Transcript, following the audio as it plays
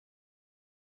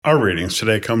Our readings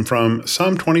today come from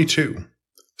Psalm 22,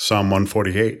 Psalm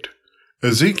 148,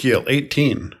 Ezekiel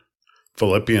 18,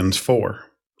 Philippians 4,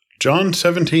 John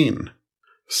 17,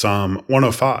 Psalm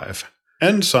 105,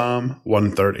 and Psalm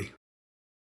 130.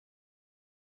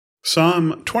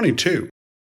 Psalm 22.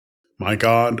 My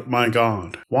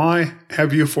God, why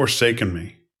have you forsaken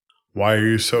me? Why are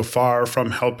you so far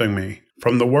from helping me,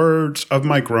 from the words of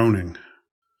my groaning?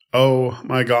 Oh,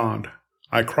 my God,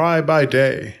 I cry by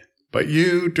day, but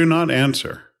you do not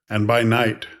answer, and by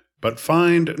night, but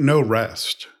find no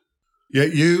rest.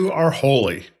 Yet you are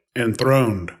holy,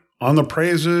 enthroned on the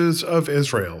praises of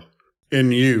Israel.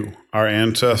 In you our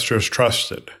ancestors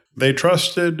trusted. They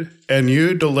trusted, and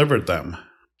you delivered them.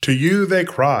 To you they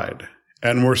cried,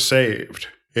 and were saved.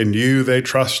 In you they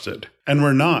trusted, and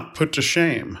were not put to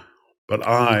shame. But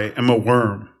I am a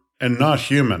worm, and not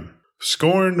human,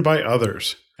 scorned by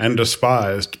others, and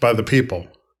despised by the people.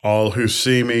 All who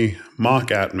see me mock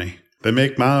at me. They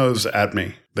make mouths at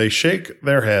me. They shake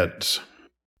their heads.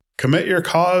 Commit your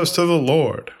cause to the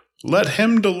Lord. Let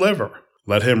him deliver.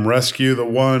 Let him rescue the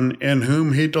one in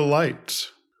whom he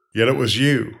delights. Yet it was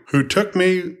you who took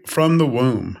me from the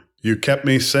womb. You kept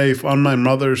me safe on my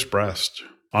mother's breast.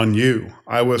 On you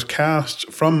I was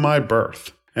cast from my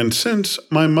birth, and since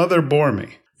my mother bore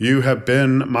me, you have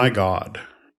been my God.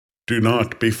 Do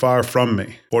not be far from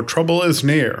me, for trouble is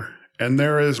near, and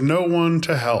there is no one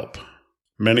to help.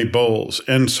 Many bulls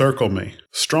encircle me.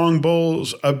 Strong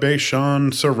bulls of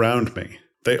Bashan surround me.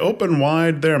 They open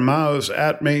wide their mouths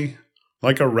at me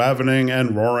like a ravening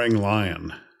and roaring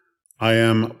lion. I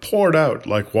am poured out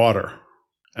like water,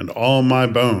 and all my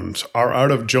bones are out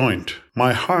of joint.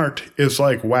 My heart is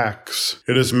like wax.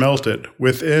 It is melted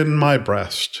within my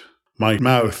breast. My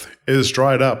mouth is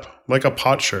dried up like a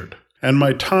potsherd, and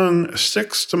my tongue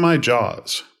sticks to my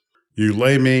jaws. You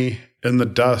lay me in the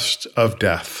dust of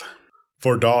death.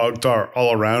 For dogs are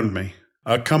all around me.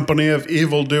 A company of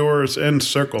evildoers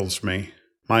encircles me.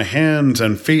 My hands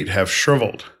and feet have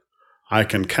shriveled. I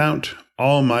can count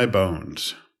all my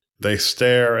bones. They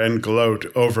stare and gloat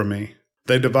over me.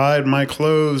 They divide my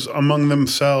clothes among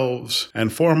themselves,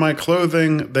 and for my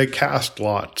clothing they cast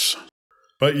lots.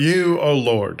 But you, O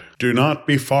Lord, do not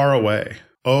be far away.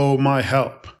 O my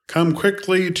help, come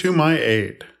quickly to my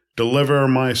aid. Deliver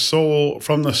my soul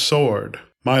from the sword,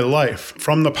 my life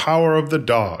from the power of the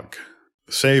dog.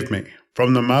 Save me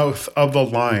from the mouth of the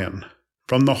lion.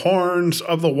 From the horns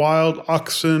of the wild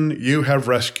oxen you have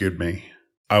rescued me.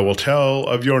 I will tell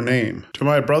of your name to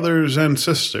my brothers and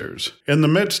sisters. In the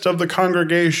midst of the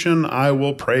congregation I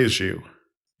will praise you.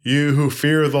 You who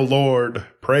fear the Lord,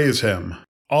 praise him.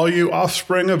 All you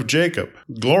offspring of Jacob,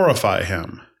 glorify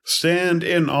him. Stand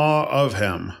in awe of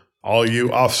him, all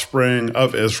you offspring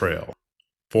of Israel.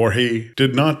 For he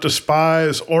did not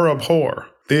despise or abhor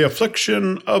the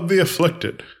affliction of the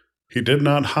afflicted. He did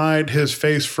not hide his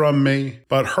face from me,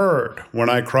 but heard when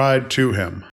I cried to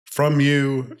him. From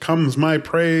you comes my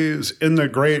praise in the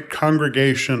great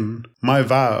congregation. My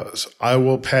vows I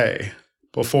will pay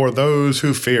before those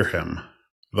who fear him.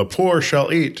 The poor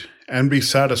shall eat and be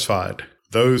satisfied.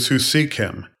 Those who seek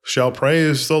him shall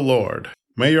praise the Lord.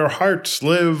 May your hearts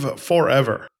live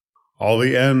forever. All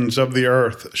the ends of the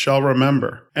earth shall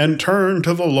remember and turn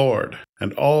to the Lord,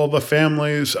 and all the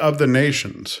families of the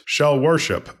nations shall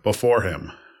worship before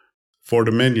him. For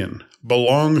dominion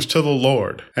belongs to the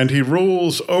Lord, and he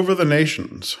rules over the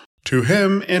nations. To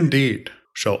him indeed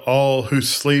shall all who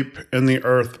sleep in the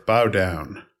earth bow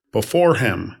down. Before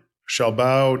him shall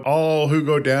bow all who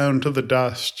go down to the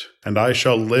dust, and I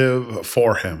shall live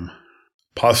for him.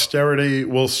 Posterity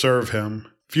will serve him.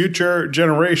 Future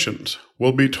generations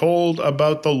will be told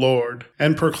about the Lord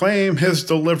and proclaim his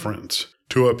deliverance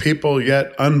to a people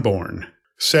yet unborn,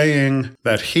 saying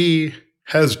that he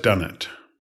has done it.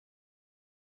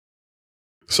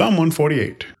 Psalm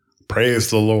 148. Praise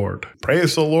the Lord.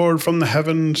 Praise the Lord from the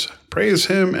heavens. Praise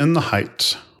him in the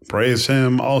heights. Praise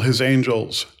him, all his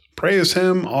angels. Praise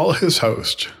him, all his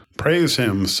host. Praise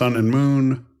him, sun and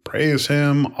moon. Praise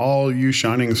him, all you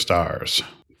shining stars.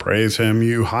 Praise him,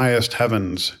 you highest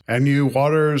heavens, and you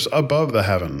waters above the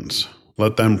heavens.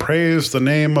 Let them praise the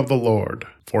name of the Lord,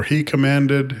 for he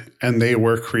commanded, and they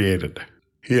were created.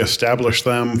 He established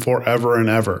them forever and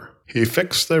ever. He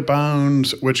fixed their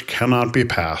bounds which cannot be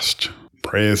passed.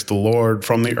 Praise the Lord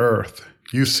from the earth,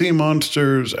 you sea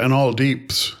monsters and all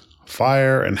deeps,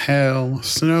 fire and hail,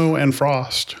 snow and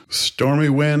frost, stormy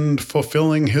wind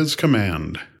fulfilling his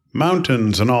command,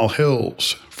 mountains and all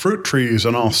hills, fruit trees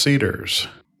and all cedars,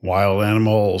 wild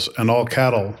animals and all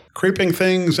cattle, creeping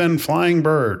things and flying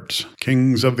birds,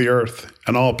 kings of the earth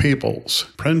and all peoples,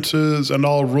 princes and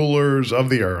all rulers of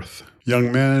the earth.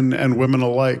 young men and women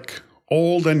alike,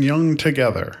 old and young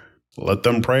together. Let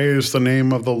them praise the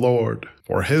name of the Lord,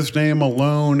 for his name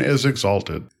alone is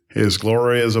exalted. His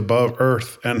glory is above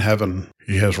earth and heaven.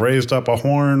 He has raised up a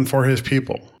horn for his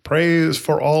people. Praise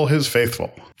for all his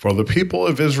faithful, for the people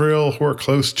of Israel who are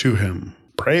close to him.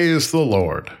 Praise the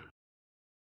Lord.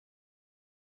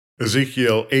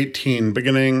 Ezekiel 18,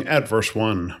 beginning at verse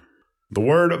 1. The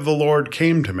word of the Lord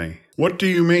came to me. What do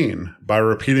you mean by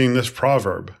repeating this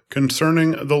proverb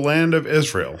concerning the land of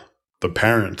Israel? The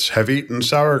parents have eaten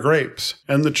sour grapes,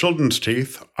 and the children's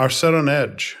teeth are set on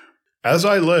edge. As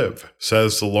I live,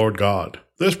 says the Lord God,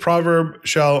 this proverb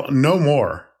shall no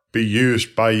more be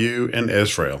used by you in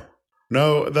Israel.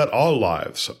 Know that all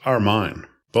lives are mine.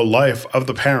 The life of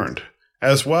the parent,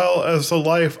 as well as the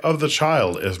life of the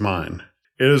child, is mine.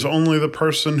 It is only the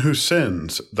person who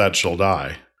sins that shall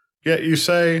die. Yet you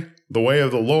say, the way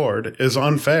of the Lord is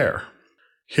unfair.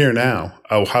 Hear now,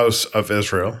 O house of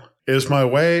Israel, is my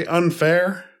way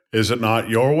unfair? Is it not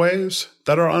your ways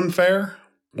that are unfair?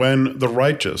 When the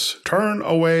righteous turn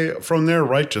away from their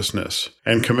righteousness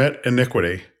and commit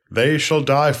iniquity, they shall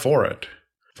die for it.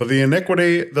 For the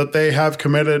iniquity that they have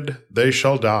committed, they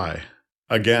shall die.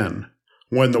 Again,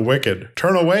 when the wicked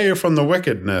turn away from the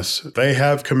wickedness they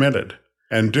have committed,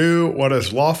 and do what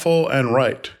is lawful and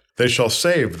right, they shall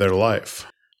save their life.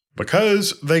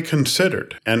 Because they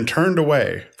considered and turned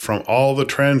away from all the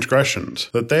transgressions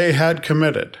that they had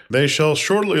committed, they shall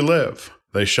surely live,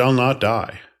 they shall not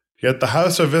die. Yet the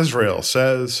house of Israel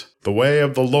says, the way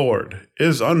of the Lord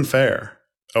is unfair.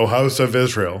 O house of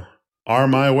Israel, are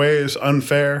my ways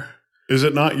unfair? Is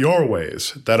it not your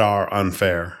ways that are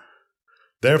unfair?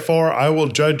 Therefore I will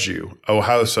judge you, O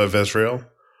house of Israel,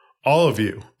 all of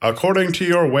you, according to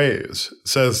your ways,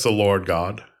 says the Lord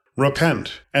God.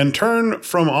 Repent, and turn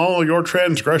from all your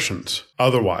transgressions,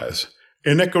 otherwise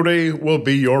iniquity will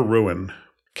be your ruin.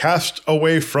 Cast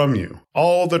away from you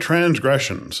all the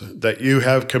transgressions that you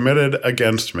have committed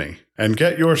against me, and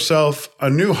get yourself a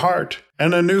new heart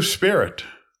and a new spirit.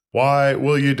 Why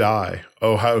will you die,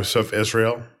 O house of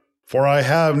Israel? For I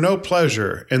have no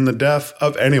pleasure in the death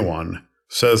of anyone,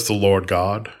 says the Lord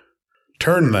God.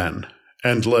 Turn then,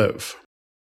 and live.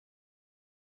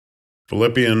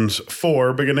 Philippians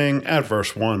 4, beginning at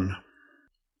verse 1.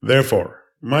 Therefore,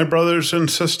 my brothers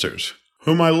and sisters,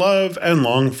 whom I love and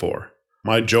long for,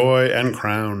 my joy and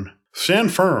crown,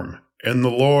 stand firm in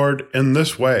the Lord in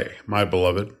this way, my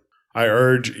beloved. I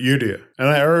urge Euodia and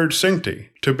I urge Syntyche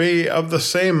to be of the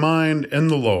same mind in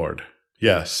the Lord.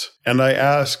 Yes, and I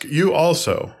ask you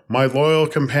also, my loyal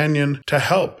companion, to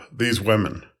help these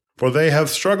women, for they have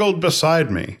struggled beside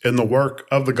me in the work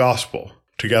of the gospel,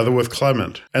 together with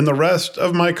Clement and the rest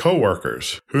of my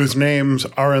co-workers, whose names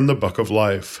are in the book of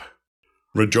life.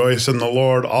 Rejoice in the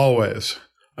Lord always.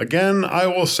 Again I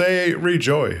will say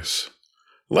rejoice.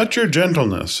 Let your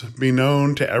gentleness be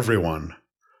known to everyone.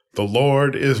 The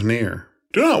Lord is near.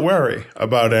 Do not worry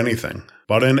about anything,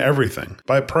 but in everything,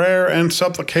 by prayer and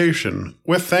supplication,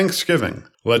 with thanksgiving,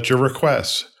 let your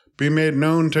requests be made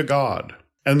known to God.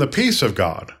 And the peace of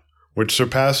God, which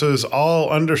surpasses all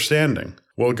understanding,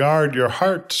 will guard your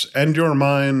hearts and your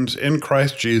minds in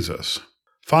Christ Jesus.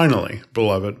 Finally,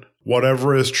 beloved,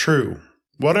 whatever is true,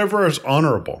 whatever is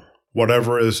honorable,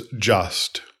 whatever is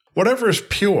just, whatever is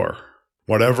pure,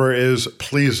 whatever is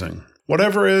pleasing,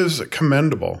 whatever is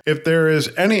commendable, if there is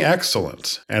any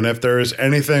excellence, and if there is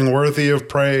anything worthy of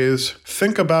praise,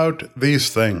 think about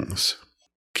these things.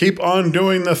 Keep on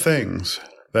doing the things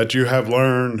that you have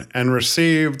learned and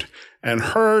received and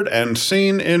heard and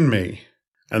seen in me,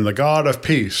 and the God of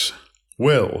peace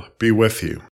will be with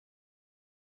you.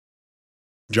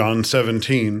 John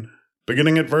 17,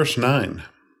 beginning at verse 9.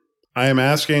 I am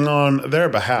asking on their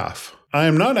behalf. I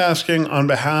am not asking on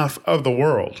behalf of the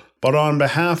world, but on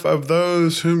behalf of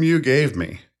those whom you gave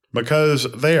me,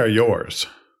 because they are yours.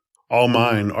 All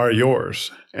mine are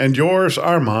yours, and yours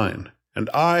are mine, and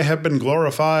I have been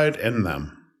glorified in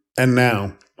them. And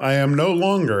now I am no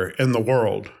longer in the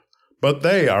world, but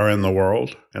they are in the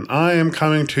world, and I am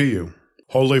coming to you.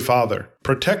 Holy Father,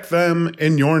 protect them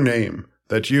in your name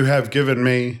that you have given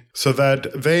me, so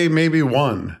that they may be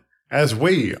one, as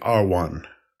we are one.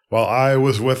 While I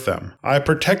was with them, I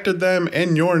protected them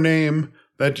in your name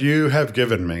that you have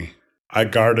given me. I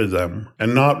guarded them,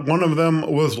 and not one of them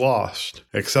was lost,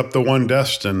 except the one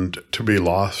destined to be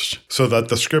lost, so that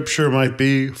the scripture might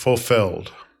be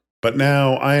fulfilled. But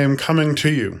now I am coming to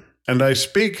you, and I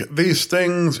speak these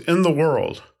things in the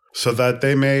world, so that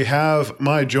they may have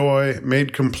my joy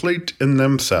made complete in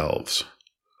themselves.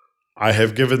 I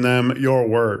have given them your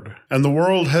word, and the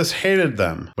world has hated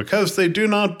them, because they do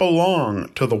not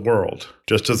belong to the world,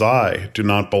 just as I do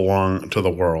not belong to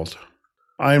the world.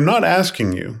 I am not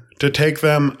asking you to take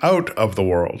them out of the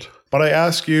world, but I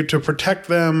ask you to protect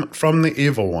them from the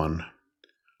evil one.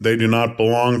 They do not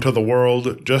belong to the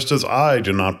world, just as I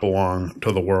do not belong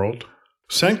to the world.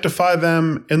 Sanctify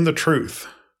them in the truth.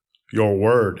 Your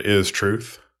word is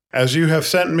truth. As you have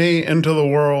sent me into the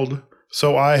world,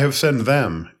 so I have sent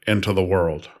them into the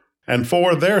world. And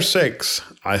for their sakes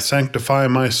I sanctify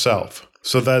myself,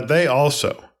 so that they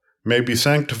also may be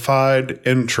sanctified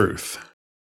in truth.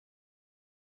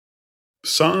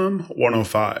 Psalm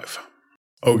 105.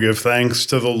 O give thanks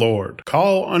to the Lord,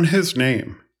 call on his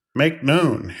name, make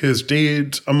known his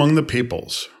deeds among the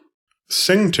peoples.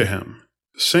 Sing to him,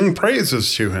 sing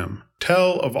praises to him,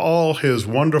 tell of all his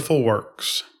wonderful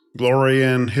works. Glory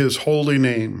in his holy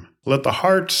name. Let the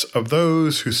hearts of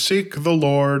those who seek the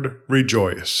Lord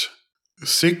rejoice.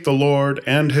 Seek the Lord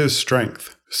and his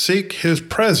strength. Seek his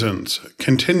presence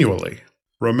continually.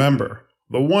 Remember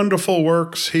the wonderful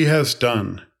works he has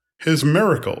done, his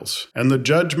miracles, and the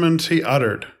judgments he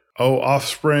uttered. O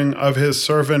offspring of his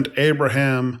servant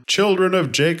Abraham, children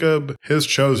of Jacob, his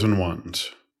chosen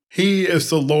ones. He is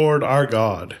the Lord our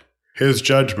God. His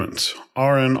judgments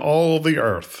are in all the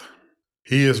earth.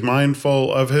 He is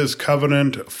mindful of his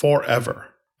covenant forever,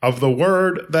 of the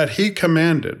word that he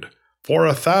commanded for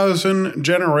 1,000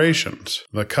 generations,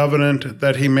 the covenant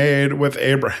that he made with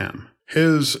Abraham,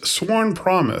 his sworn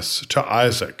promise to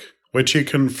Isaac, which he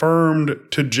confirmed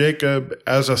to Jacob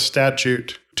as a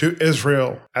statute, to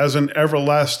Israel as an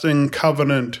everlasting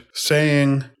covenant,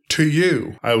 saying, To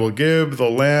you I will give the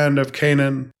land of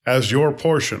Canaan as your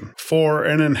portion for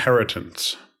an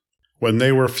inheritance. When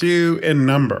they were few in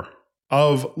number,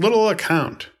 of little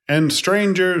account, and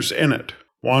strangers in it,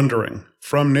 wandering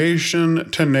from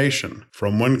nation to nation,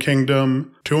 from one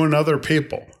kingdom to another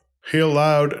people, he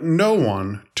allowed no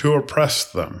one to oppress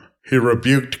them. He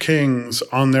rebuked kings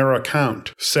on their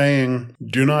account, saying,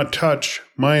 Do not touch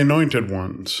my anointed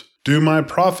ones. Do my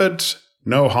prophets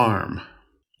no harm.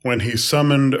 When he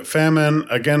summoned famine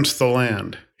against the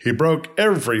land, he broke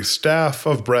every staff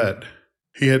of bread.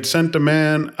 He had sent a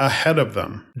man ahead of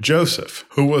them, Joseph,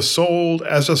 who was sold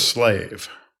as a slave.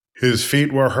 His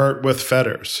feet were hurt with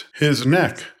fetters. His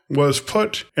neck was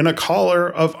put in a collar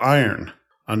of iron,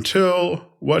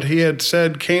 until what he had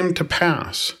said came to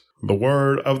pass. The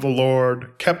word of the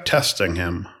Lord kept testing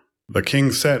him. The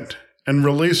king sent and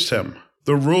released him.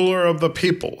 The ruler of the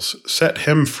peoples set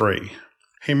him free.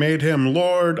 He made him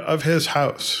lord of his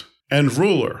house and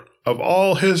ruler of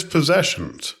all his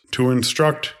possessions, to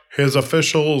instruct his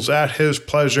officials at his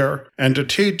pleasure and to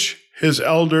teach his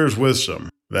elders wisdom.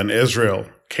 Then Israel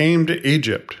came to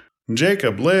Egypt.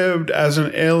 Jacob lived as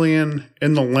an alien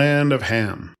in the land of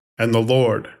Ham. And the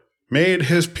Lord made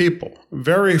his people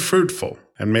very fruitful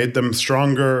and made them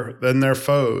stronger than their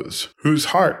foes, whose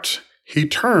hearts he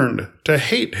turned to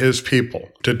hate his people,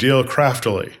 to deal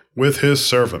craftily with his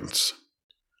servants.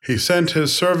 He sent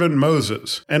his servant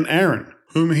Moses and Aaron,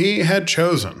 whom he had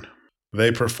chosen.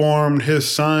 They performed his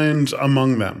signs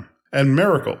among them, and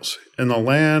miracles in the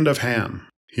land of Ham.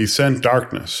 He sent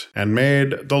darkness and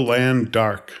made the land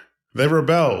dark. They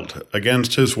rebelled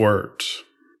against his words.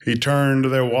 He turned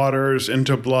their waters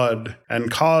into blood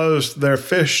and caused their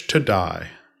fish to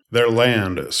die. Their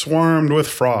land swarmed with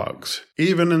frogs,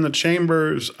 even in the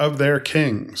chambers of their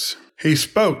kings. He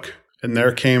spoke, and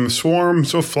there came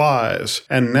swarms of flies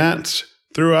and gnats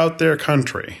throughout their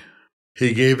country.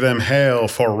 He gave them hail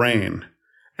for rain,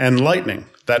 and lightning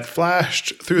that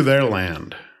flashed through their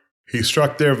land. He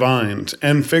struck their vines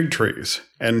and fig trees,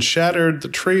 and shattered the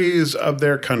trees of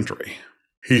their country.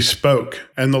 He spoke,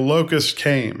 and the locust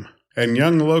came, and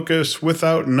young locusts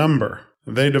without number.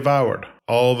 They devoured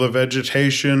all the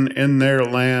vegetation in their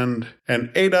land,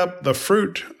 and ate up the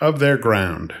fruit of their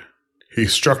ground. He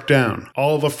struck down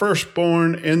all the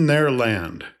firstborn in their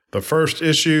land, the first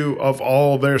issue of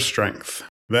all their strength.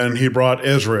 Then he brought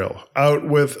Israel out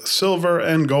with silver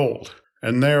and gold,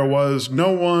 and there was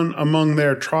no one among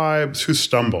their tribes who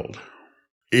stumbled.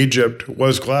 Egypt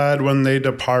was glad when they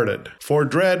departed, for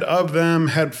dread of them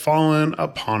had fallen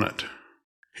upon it.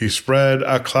 He spread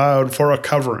a cloud for a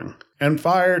covering, and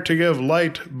fire to give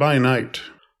light by night.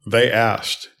 They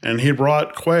asked, and he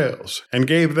brought quails, and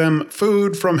gave them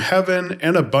food from heaven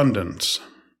in abundance.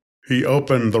 He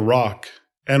opened the rock,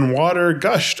 and water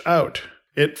gushed out.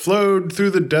 It flowed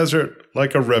through the desert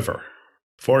like a river.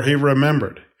 For he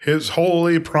remembered his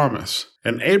holy promise,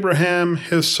 and Abraham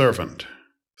his servant.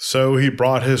 So he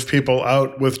brought his people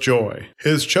out with joy,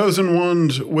 his chosen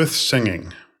ones with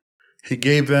singing. He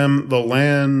gave them the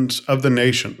lands of the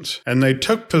nations, and they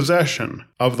took possession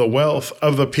of the wealth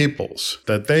of the peoples,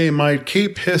 that they might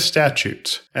keep his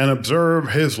statutes and observe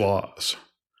his laws.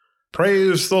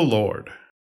 Praise the Lord.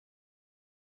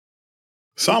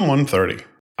 Psalm 130.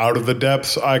 Out of the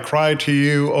depths I cry to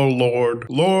you, O Lord.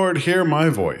 Lord, hear my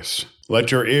voice.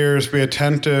 Let your ears be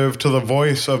attentive to the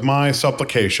voice of my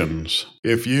supplications.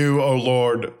 If you, O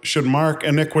Lord, should mark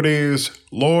iniquities,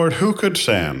 Lord, who could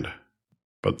stand?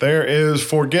 But there is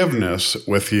forgiveness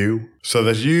with you, so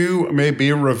that you may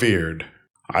be revered.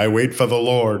 I wait for the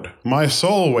Lord. My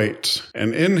soul waits,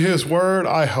 and in his word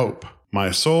I hope.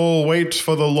 My soul waits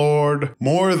for the Lord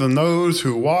more than those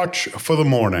who watch for the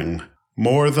morning.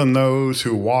 More than those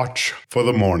who watch for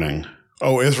the morning.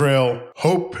 O Israel,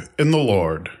 hope in the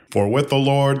Lord. For with the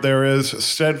Lord there is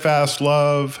steadfast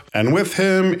love, and with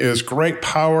him is great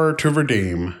power to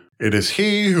redeem. It is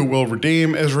he who will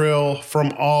redeem Israel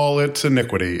from all its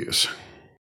iniquities.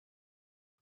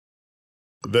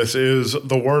 This is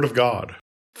the word of God,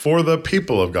 for the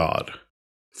people of God.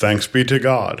 Thanks be to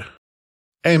God.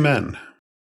 Amen.